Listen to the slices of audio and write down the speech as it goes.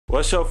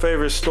What's your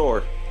favorite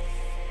store?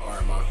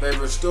 Alright, my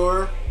favorite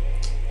store,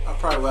 I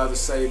probably would have to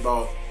say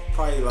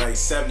probably like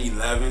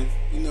 7-Eleven.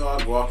 You know,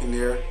 I walk in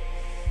there,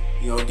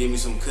 you know, give me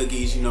some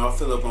cookies, you know, I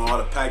fill up on all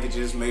the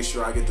packages, make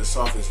sure I get the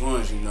softest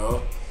ones, you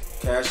know.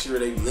 Cashier,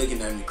 they be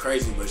looking at me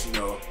crazy, but you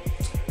know,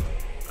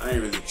 I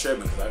ain't really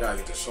tripping because I gotta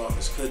get the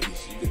softest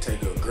cookies. You can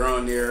take a girl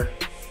in there,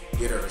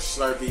 get her a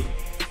Slurpee,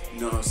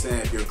 you know what I'm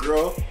saying? If your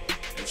girl,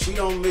 if she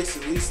don't mix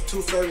at least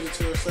 2 flavors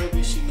into her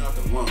Slurpee, she not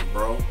the one,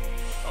 bro.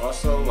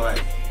 Also,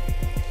 like,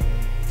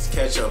 it's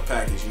ketchup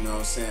package, you know what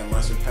I'm saying?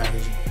 Mustard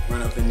package,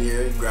 run up in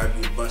there, grab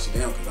you a bunch of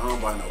them because I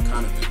don't buy no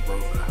condiments, bro,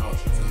 for the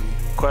house, you feel me?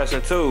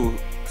 Question 2,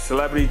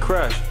 celebrity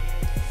crush.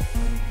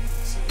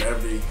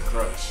 Celebrity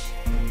crush.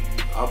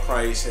 I'll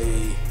probably say,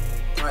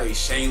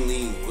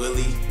 Shailene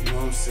Woodley, you know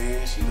what I'm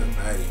saying? She's a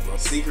baddie, bro.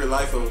 Secret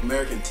Life of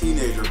American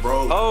Teenager,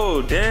 bro.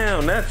 Oh,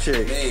 damn, that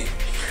chick. Man, you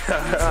know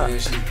what I'm saying?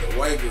 She's the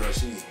white girl,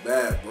 she's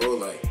bad, bro.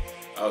 Like,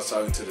 I was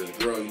talking to this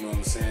girl, you know what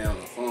I'm saying, on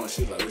the phone.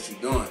 She was like, what you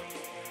doing?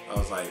 I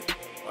was like,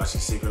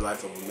 watching Secret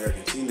Life of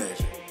American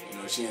Teenager. You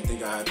know, she didn't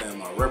think I had that in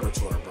my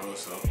repertoire, bro,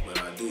 so,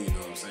 but I do, you know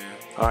what I'm saying?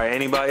 All right,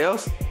 anybody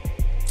else?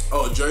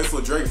 Oh,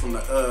 Joyful Drake from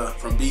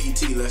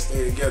BET, Let's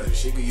Stay Together.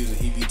 She could use an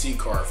EBT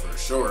card for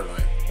sure,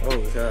 like. Oh,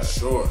 God. For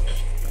sure.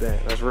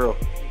 Damn, that's real.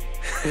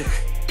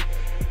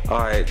 All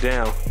right,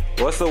 damn.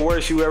 What's the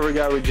worst you ever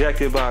got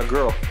rejected by a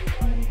girl?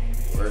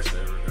 Worst I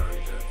ever got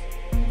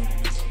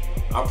rejected.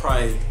 I'll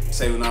probably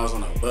say when I was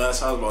on a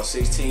bus, I was about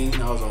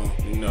 16. I was on,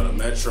 you know, the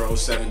Metro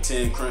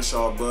 710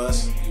 Crenshaw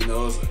bus. You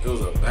know, it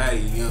was a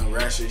baddie, young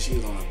ratchet. She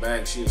was on the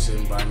back. She was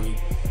sitting by me.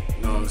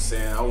 You know what I'm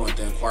saying? I wanted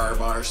to inquire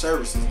about her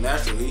services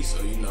naturally.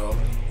 So, you know,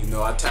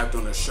 I tapped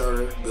on her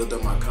shoulder, built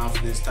up my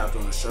confidence, tapped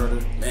on her shoulder.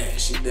 Man,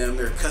 she damn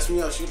near cussed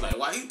me out. She was like,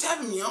 why you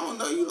tapping me? I don't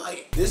know. You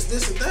like this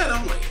and that.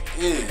 I'm like,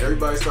 man,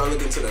 everybody started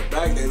looking to the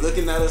back. They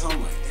looking at us.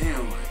 I'm like,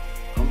 damn, like,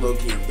 I'm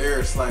low-key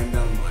embarrassed sliding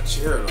down in my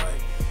chair. Like,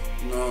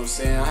 you know what I'm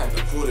saying? I had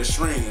to pull the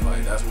string and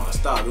like, that's my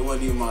stop. It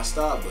wasn't even my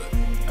stop, but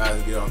I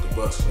had to get off the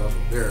bus because I was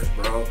embarrassed,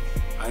 bro.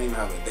 I didn't even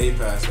have a day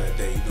pass that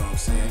day, you know what I'm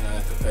saying? I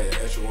had to pay an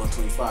extra $125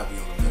 to be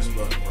on the next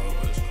bus, bro,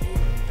 but it's cool.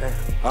 Damn.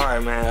 All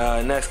right,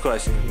 man, next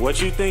question. What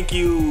you think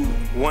you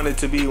wanted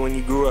to be when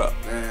you grew up?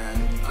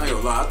 Man, I ain't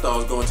gonna lie, I thought I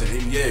was going to the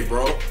NBA,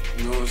 bro.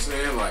 You know what I'm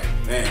saying? Like,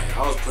 man,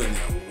 I was putting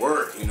in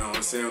work, you know what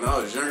I'm saying? When I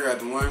was younger at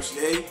the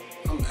YMCA,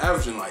 I'm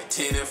averaging like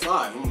 10 and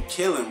 5. I'm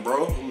killing,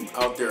 bro. I'm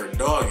out there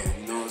dogging,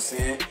 you know what I'm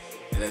saying?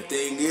 And the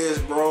thing is,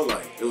 bro,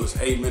 like, it was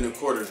 8-minute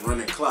quarters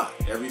running clock.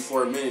 Every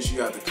 4 minutes you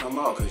got to come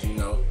out because, you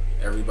know,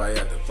 everybody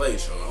had to play.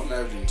 So I'm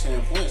averaging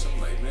 10 points.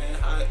 I'm like, man,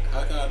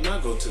 how can I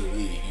not go to the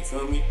league? You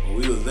feel me? When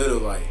we was little,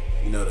 like,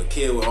 you know, the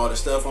kid with all the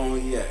stuff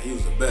on, yeah, he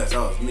was the best. That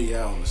was me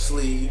out on the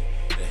sleeve,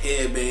 the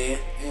headband,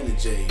 and the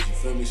J's. You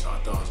feel me? So I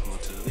thought I was going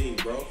to the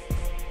league, bro.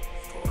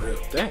 For real.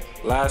 Dang.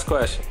 Last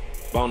question.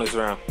 Bonus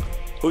round.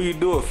 Who you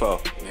do it for?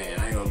 Man,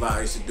 I ain't gonna lie.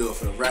 I used to do it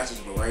for the ratchets,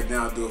 but right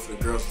now I do it for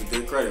the girls with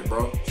good credit,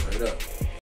 bro. Straight up.